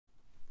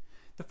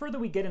The further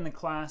we get in the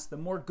class, the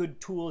more good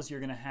tools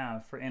you're going to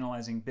have for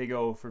analyzing big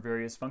O for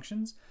various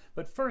functions.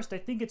 But first, I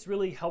think it's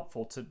really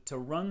helpful to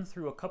run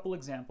through a couple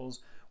examples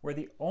where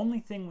the only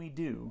thing we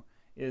do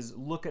is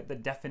look at the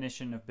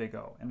definition of big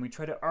O, and we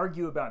try to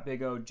argue about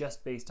big O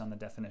just based on the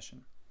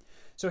definition.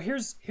 So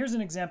here's an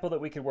example that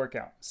we could work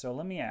out. So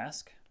let me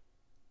ask,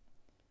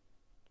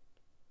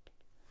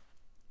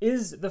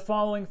 is the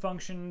following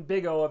function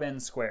big O of n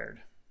squared?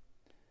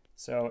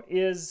 So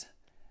is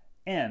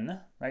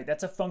n, right,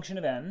 that's a function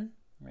of n,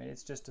 right,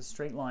 it's just a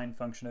straight line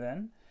function of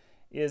n,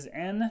 is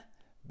n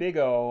big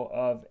O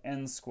of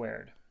n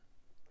squared?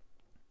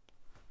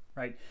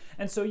 Right,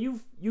 and so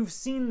you've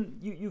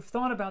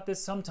thought about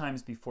this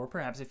sometimes before,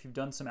 perhaps if you've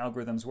done some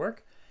algorithms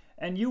work,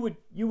 and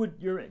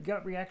your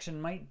gut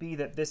reaction might be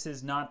that this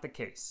is not the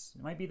case.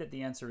 It might be that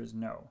the answer is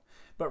no.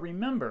 But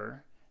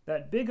remember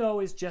that big O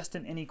is just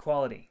an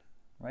inequality,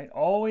 right?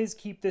 Always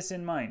keep this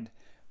in mind.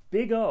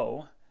 Big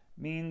O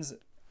means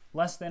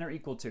less than or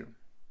equal to,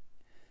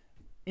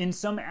 in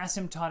some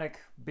asymptotic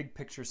big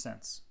picture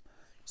sense.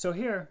 So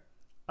here,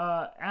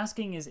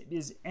 asking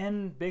is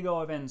n big O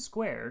of n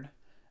squared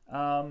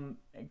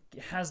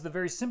has the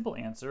very simple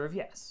answer of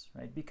yes,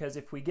 right? Because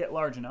if we get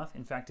large enough,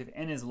 in fact, if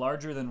n is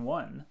larger than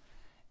 1,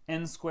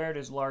 n squared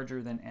is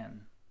larger than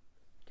n.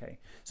 Okay,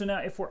 so now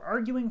if we're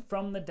arguing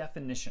from the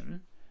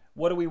definition,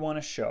 what do we want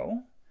to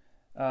show?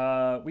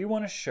 We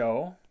want to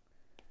show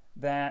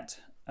that,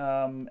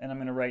 and I'm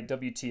going to write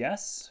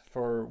WTS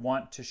for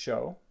want to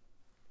show.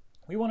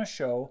 We want to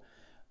show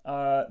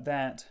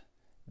that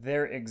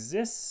there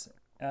exists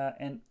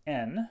an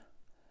n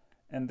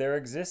and there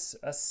exists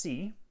a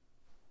c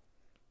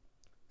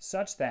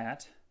such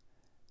that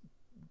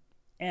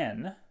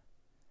n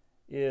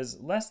is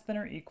less than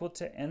or equal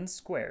to n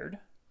squared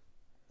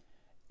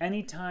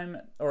anytime,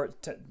 or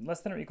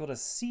less than or equal to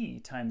c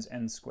times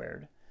n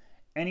squared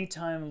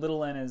anytime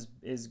little n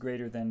is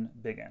greater than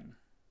big N.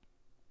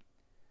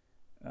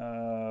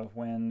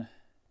 When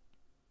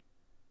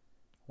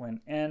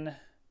n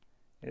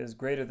is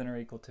greater than or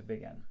equal to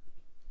big N.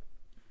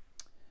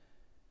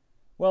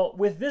 Well,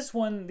 with this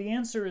one, the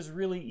answer is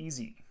really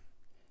easy,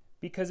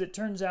 because it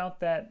turns out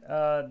that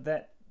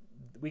that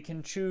we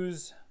can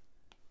choose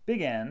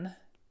big N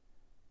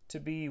to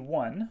be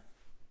 1,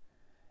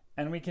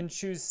 and we can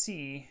choose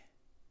c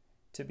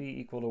to be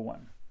equal to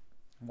 1.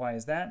 Why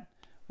is that?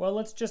 Well,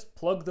 let's just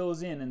plug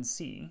those in and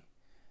see.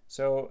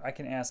 So I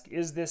can ask,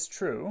 is this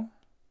true?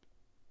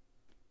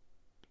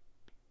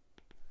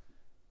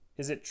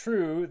 Is it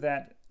true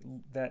that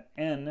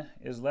n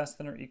is less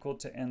than or equal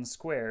to n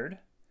squared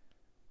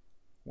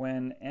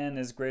when n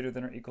is greater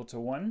than or equal to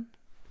 1?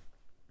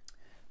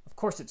 Of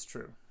course it's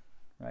true,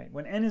 right?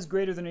 When n is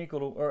greater than or equal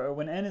to, or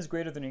when n is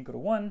greater than or equal to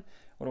 1,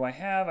 what do I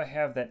have? I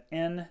have that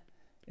n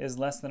is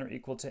less than or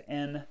equal to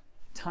n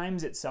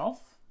times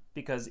itself,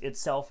 because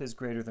itself is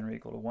greater than or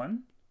equal to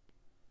 1,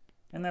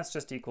 and that's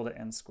just equal to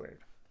n squared,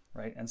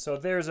 right? And so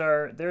there's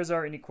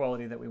our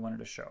inequality that we wanted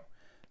to show.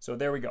 So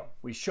there we go.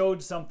 We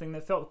showed something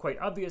that felt quite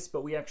obvious,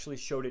 but we actually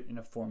showed it in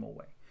a formal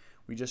way.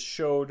 We just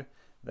showed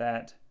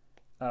that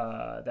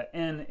that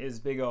n is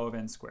big O of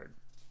n squared.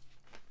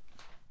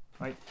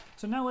 Right.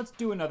 So now let's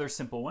do another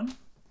simple one.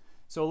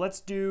 So let's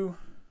do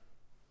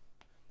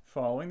the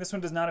following. This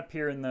one does not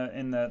appear in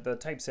the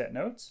typeset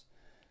notes.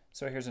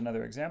 So here's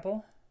another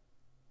example.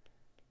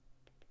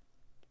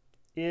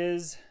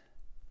 Is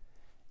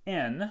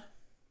n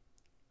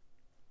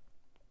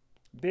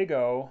big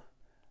O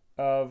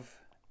of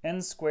n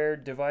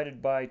squared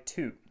divided by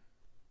 2?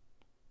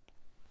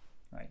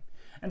 Right.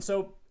 And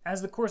so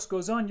as the course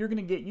goes on, you're going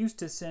to get used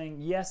to saying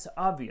yes,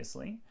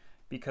 obviously,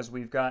 because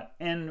we've got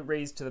n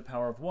raised to the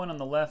power of 1 on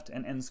the left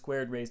and n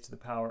squared raised to the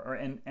power, or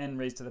n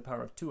raised to the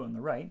power of 2 on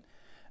the right.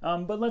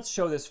 But let's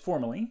show this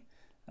formally.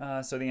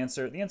 So the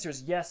answer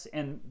is yes,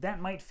 and that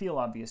might feel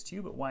obvious to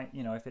you, but why?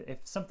 You know, if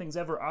something's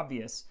ever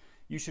obvious,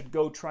 you should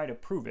go try to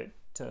prove it,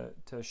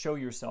 to show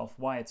yourself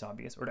why it's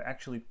obvious, or to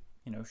actually,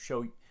 you know,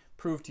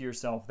 prove to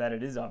yourself that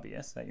it is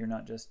obvious, that you're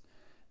not just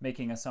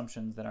making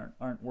assumptions that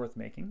aren't worth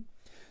making.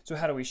 So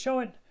how do we show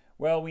it?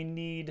 Well, we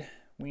need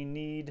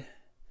an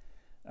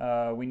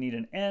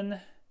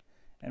n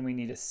and we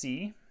need a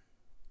c.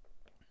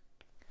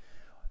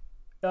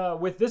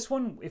 With this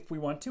one, if we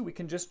want to, we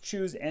can just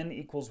choose n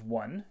equals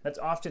 1. That's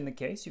often the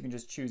case. You can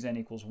just choose n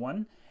equals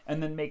 1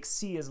 and then make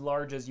c as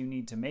large as you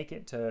need to make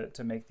it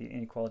to make the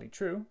inequality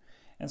true.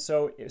 And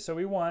so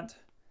we want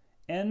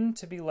n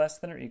to be less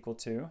than or equal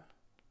to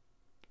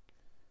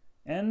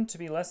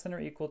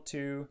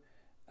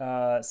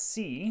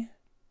c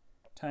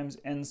times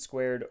n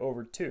squared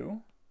over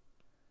 2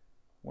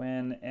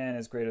 when n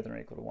is greater than or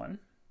equal to 1.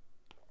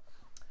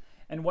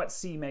 And what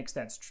c makes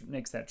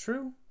that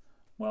true?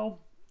 Well,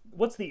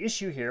 what's the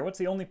issue here? What's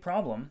the only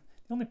problem?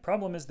 The only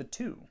problem is the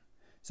 2.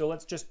 So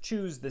let's just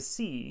choose the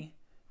c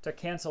to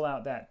cancel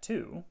out that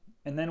 2,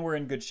 and then we're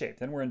in good shape.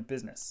 Then we're in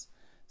business.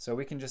 So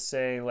we can just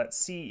say let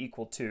c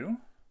equal 2.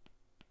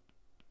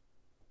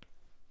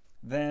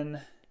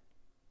 Then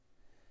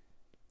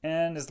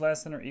n is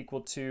less than or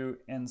equal to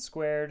n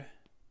squared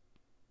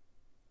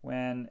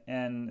when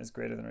n is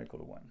greater than or equal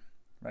to 1,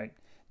 right?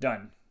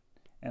 Done.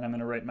 And I'm going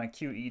to write my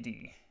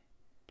QED.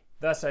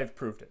 Thus, I've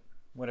proved it,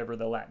 whatever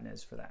the Latin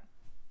is for that.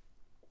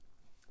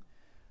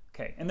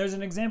 Okay, and there's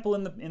an example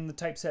in the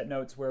typeset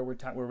notes where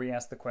we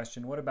ask the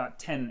question, what about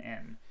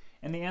 10n?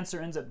 And the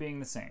answer ends up being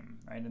the same,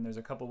 right? And there's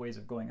a couple ways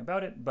of going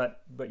about it,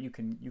 but you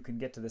can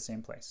get to the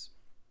same place.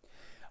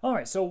 All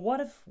right, so what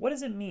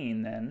does it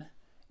mean then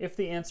if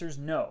the answer is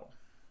no?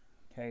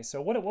 Okay,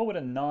 so what would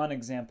a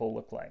non-example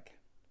look like?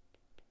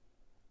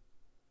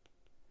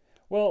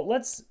 Well,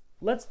 let's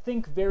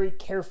think very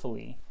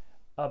carefully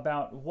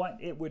about what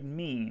it would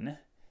mean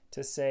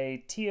to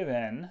say T of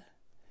n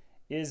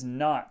is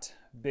not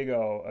big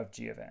O of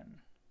G of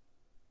n.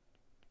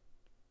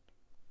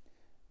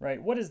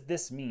 Right, what does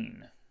this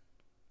mean?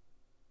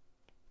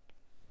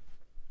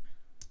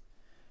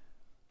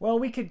 Well,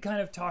 we could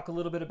kind of talk a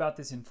little bit about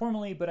this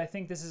informally, but I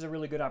think this is a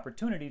really good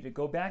opportunity to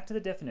go back to the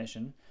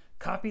definition,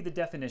 copy the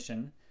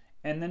definition,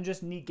 and then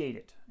just negate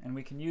it. And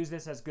we can use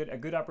this as a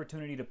good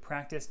opportunity to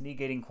practice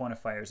negating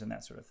quantifiers and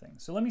that sort of thing.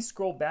 So let me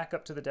scroll back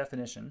up to the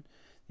definition,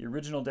 the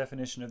original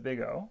definition of big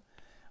O.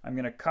 I'm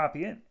going to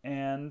copy it,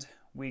 and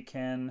we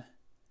can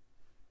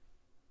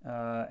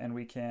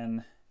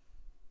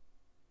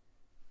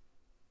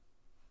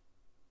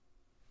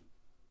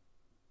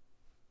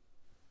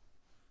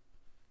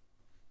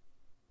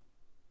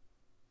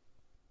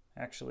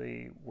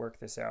actually work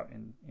this out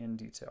in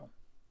detail.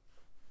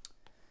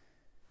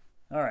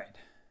 All right,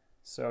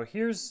 so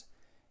here's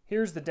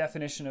the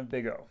definition of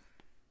big O.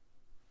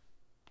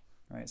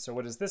 All right, so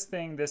what is this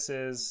thing? This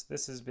is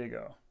big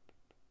O.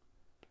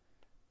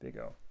 Big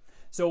O.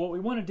 So what we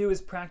want to do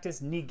is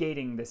practice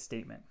negating this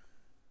statement.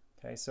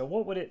 Okay, so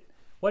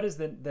what is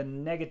the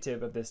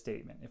negative of this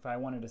statement? If I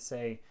wanted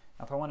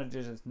to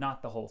just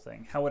not the whole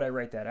thing, how would I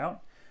write that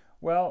out?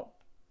 Well,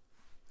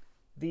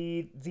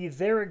 the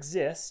there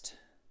exist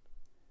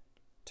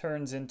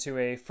turns into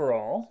a for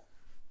all.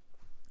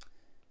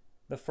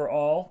 The for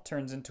all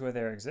turns into a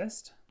there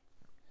exist.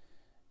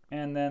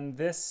 And then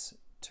this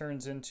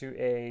turns into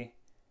a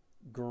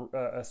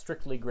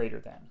strictly greater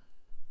than.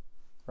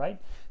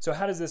 Right? So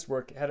how does this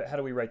work? How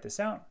do we write this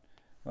out?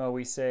 Well,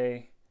 we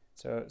say,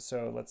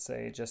 so let's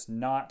say just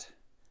not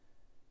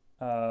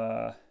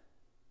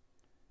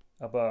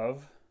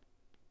above,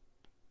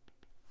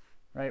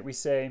 right? We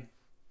say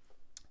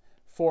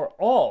for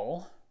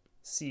all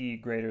c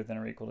greater than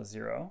or equal to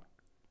 0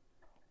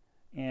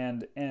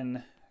 and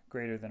n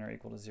greater than or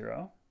equal to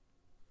 0,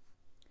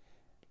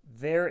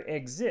 there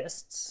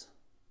exists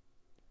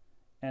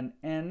an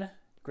n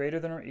greater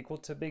than or equal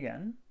to big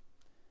N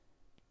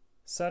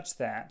such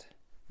that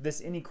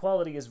this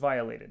inequality is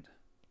violated,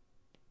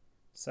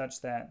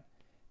 such that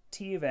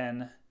T of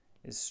n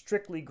is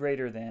strictly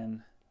greater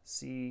than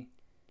C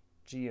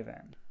G of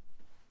n.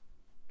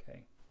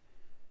 Okay.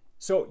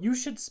 So you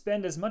should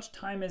spend as much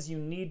time as you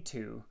need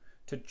to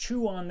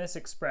chew on this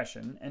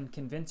expression and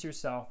convince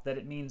yourself that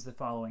it means the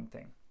following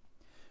thing.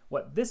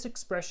 What this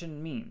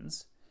expression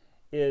means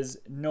is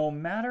no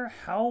matter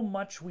how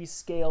much we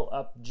scale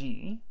up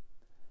G,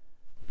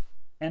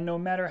 and no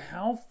matter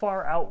how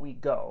far out we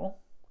go,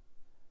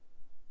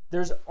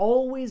 there's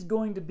always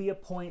going to be a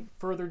point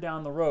further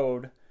down the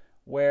road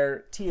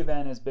where T of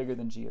n is bigger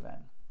than G of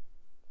n.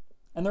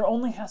 And there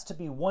only has to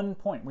be one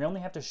point. We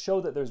only have to show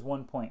that there's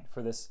one point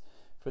for this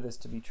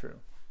to be true.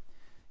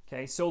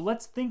 Okay, so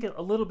let's think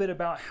a little bit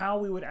about how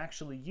we would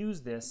actually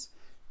use this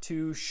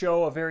to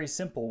show a very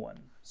simple one.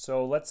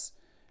 So let's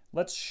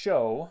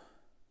show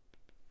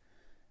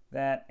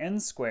that n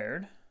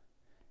squared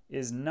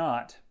is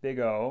not big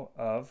O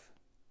of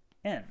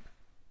n.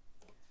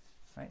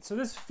 Right? So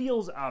this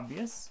feels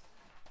obvious,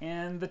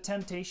 and the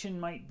temptation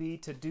might be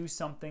to do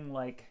something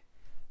like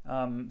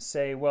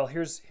say, well,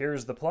 here's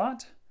the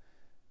plot.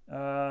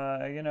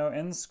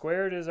 N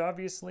squared is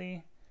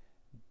obviously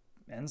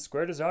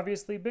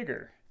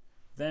bigger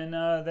than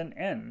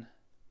n.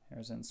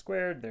 There's n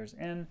squared. There's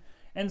n.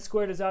 N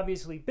squared is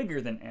obviously bigger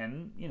than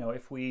n. You know,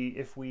 if we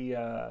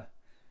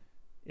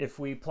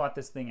plot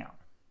this thing out,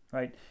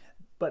 right?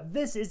 But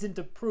this isn't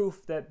a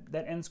proof that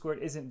n squared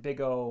isn't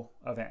big O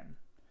of n,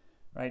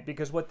 right?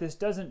 Because what this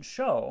doesn't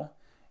show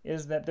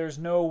is that there's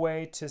no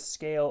way to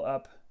scale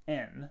up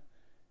n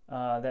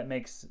that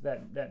makes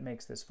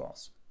this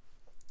false,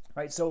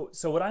 right? So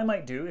what I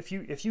might do, if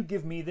you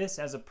give me this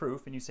as a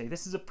proof and you say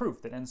this is a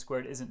proof that n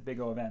squared isn't big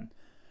O of n,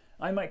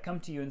 I might come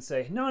to you and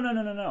say,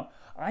 no,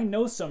 I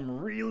know some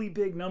really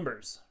big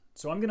numbers,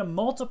 so I'm going to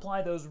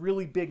multiply those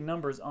really big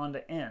numbers onto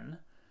n,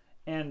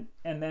 and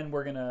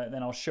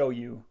then I'll show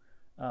you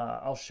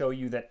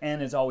that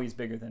n is always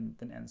bigger than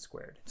n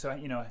squared. So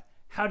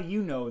how do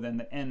you know then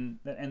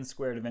that n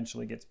squared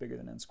eventually gets bigger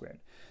than n squared?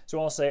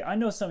 So I'll say I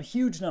know some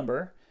huge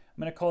number.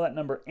 I'm going to call that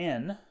number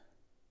n.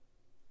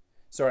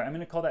 Sorry, I'm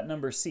going to call that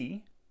number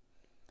c,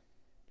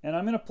 and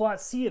I'm going to plot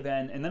c of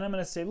n, and then I'm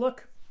going to say,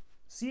 look,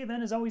 c of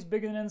n is always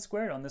bigger than n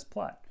squared on this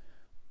plot.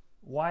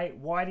 Why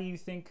do you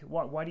think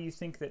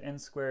that n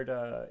squared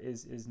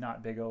is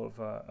not big O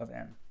of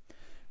n?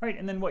 Right,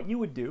 and then what you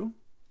would do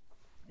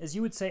is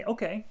you would say,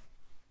 okay,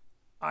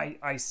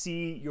 I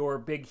see your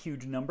big,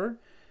 huge number.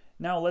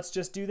 Now let's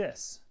just do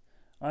this.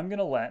 I'm going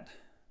to let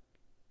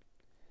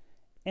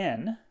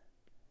n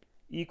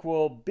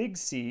equal big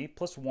C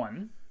plus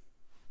 1.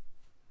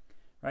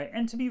 Right?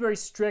 And to be very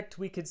strict,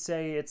 we could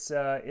say it's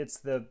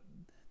the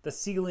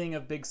ceiling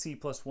of big C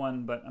plus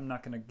 1, but I'm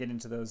not going to get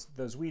into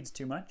those weeds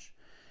too much.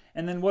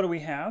 And then what do we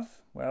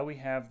have? Well, we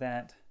have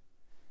that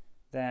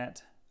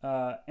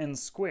n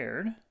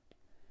squared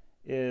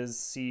is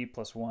C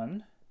plus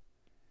 1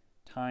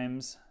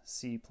 times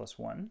C plus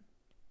 1.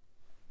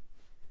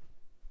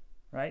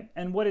 Right?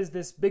 And what is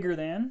this bigger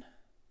than?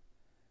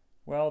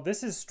 Well,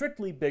 this is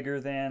strictly bigger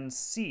than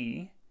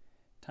C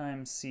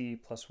times C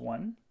plus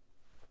 1.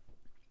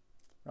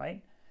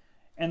 Right?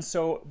 And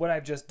so what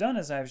I've just done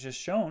is I've just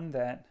shown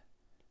that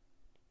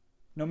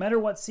no matter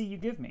what C you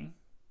give me,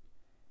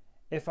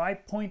 if I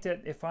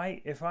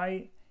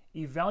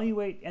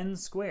evaluate n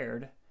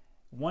squared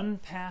 1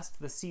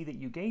 past the C that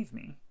you gave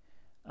me,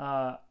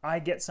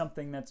 I get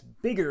something that's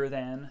bigger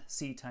than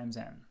C times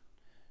n.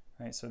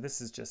 Right? So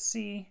this is just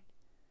C.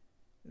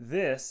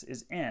 This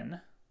is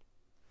n.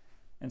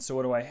 And so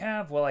what do I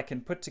have? Well, I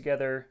can put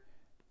together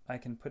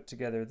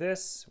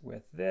this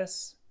with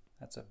this.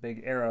 That's a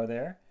big arrow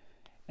there.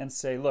 And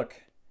say, look,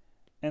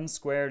 n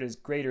squared is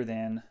greater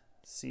than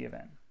C of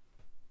n.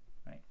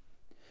 Right?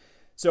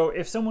 So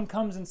if someone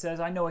comes and says,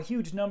 I know a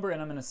huge number and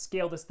I'm going to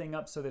scale this thing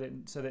up so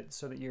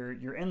that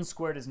your n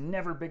squared is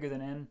never bigger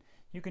than n,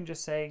 you can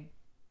just say,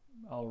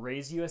 I'll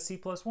raise you a C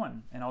plus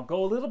 1. And I'll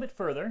go a little bit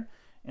further,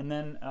 and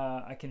then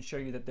I can show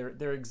you that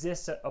there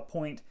exists a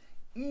point,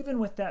 even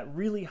with that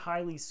really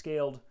highly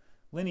scaled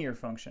linear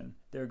function,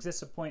 there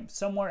exists a point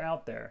somewhere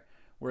out there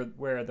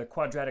where the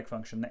quadratic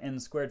function, the n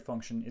squared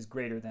function, is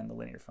greater than the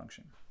linear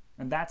function.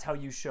 And that's how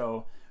you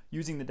show,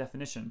 using the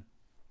definition,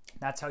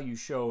 that's how you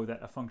show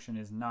that a function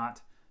is not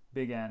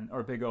big N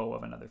or big O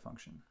of another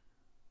function.